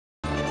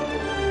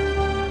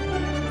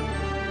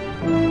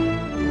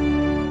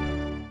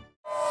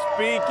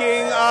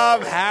Speaking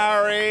of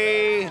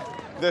Harry,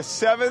 the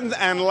seventh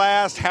and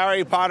last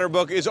Harry Potter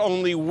book is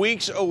only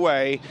weeks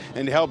away,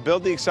 and to help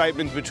build the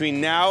excitement between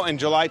now and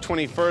July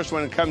 21st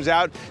when it comes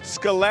out,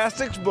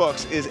 Scholastic's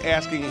Books is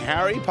asking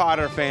Harry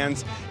Potter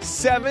fans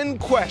 7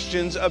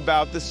 questions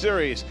about the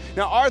series.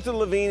 Now, Arthur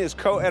Levine is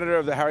co-editor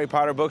of the Harry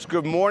Potter books.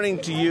 Good morning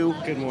to you.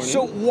 Good morning.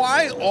 So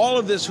why all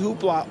of this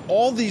hoopla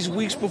all these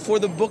weeks before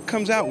the book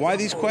comes out? Why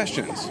these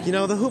questions? You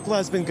know, the hoopla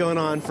has been going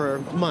on for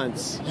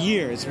months,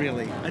 years,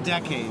 really, a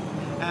decade.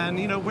 And,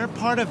 you know, we're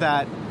part of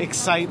that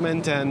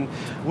excitement, and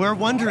we're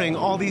wondering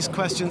all these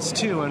questions,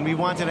 too. And we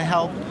wanted to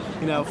help,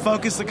 you know,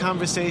 focus the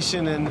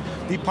conversation and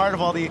be part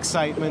of all the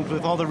excitement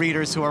with all the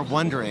readers who are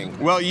wondering.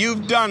 Well,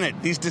 you've done it.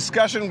 These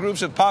discussion groups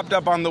have popped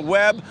up on the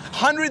web.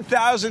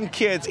 100,000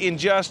 kids in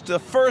just the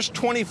first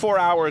 24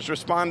 hours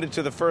responded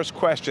to the first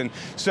question.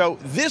 So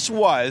this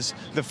was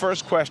the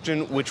first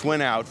question which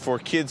went out for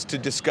kids to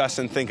discuss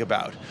and think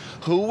about.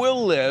 Who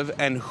will live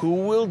and who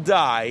will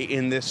die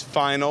in this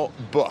final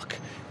book?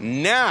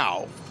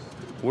 Now,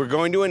 we're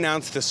going to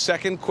announce the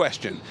second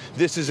question.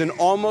 This is an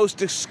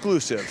almost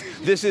exclusive.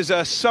 This is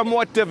a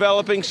somewhat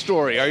developing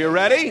story. Are you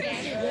ready?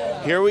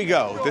 Here we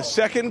go. The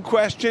second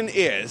question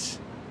is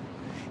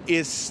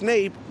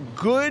Snape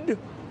good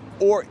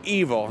or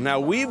evil? Now,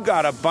 we've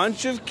got a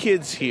bunch of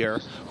kids here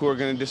who are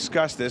going to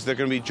discuss this. They're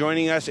going to be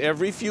joining us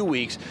every few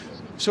weeks.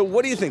 So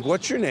what do you think?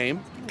 What's your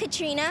name?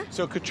 Katrina.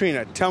 So,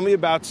 Katrina, tell me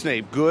about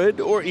Snape.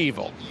 Good or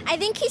evil? I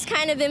think he's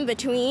kind of in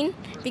between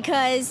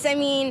because, I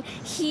mean,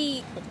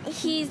 he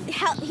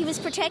was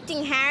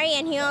protecting Harry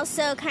and he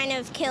also kind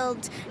of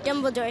killed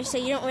Dumbledore, so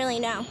you don't really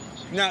know.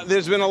 Now,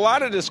 there's been a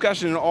lot of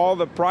discussion in all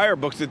the prior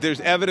books that there's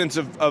evidence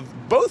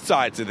of both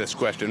sides of this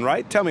question,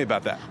 right? Tell me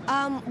about that.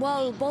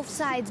 Well, both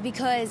sides,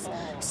 because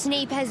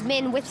Snape has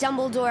been with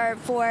Dumbledore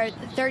for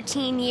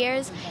 13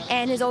 years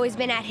and has always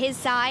been at his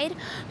side.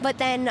 But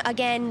then,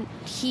 again,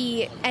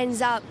 he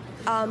ends up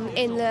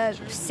in the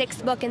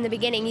 6th book in the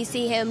beginning. You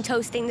see him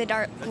toasting the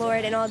Dark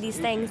Lord and all these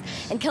things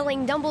and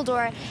killing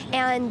Dumbledore.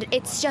 And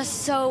it's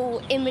just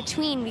so in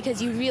between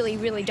because you really,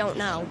 really don't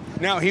know.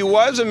 Now, he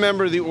was a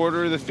member of the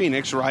Order of the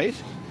Phoenix, right?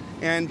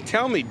 And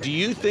tell me, do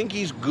you think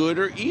he's good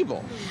or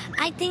evil?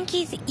 I think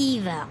he's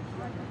evil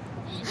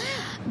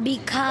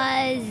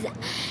because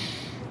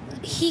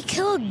he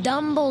killed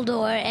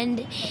Dumbledore,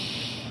 and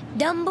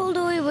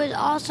Dumbledore was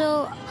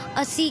also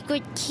a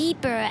secret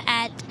keeper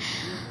at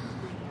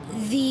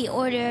the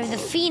Order of the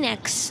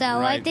Phoenix, so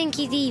right. I think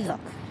he's evil.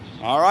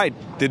 All right,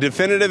 the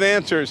definitive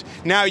answers.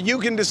 Now, you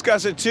can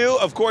discuss it, too.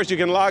 Of course, you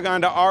can log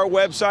on to our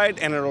website,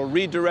 and it'll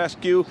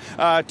redirect you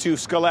to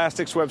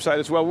Scholastic's website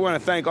as well. We want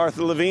to thank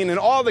Arthur Levine and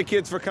all the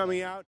kids for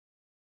coming out.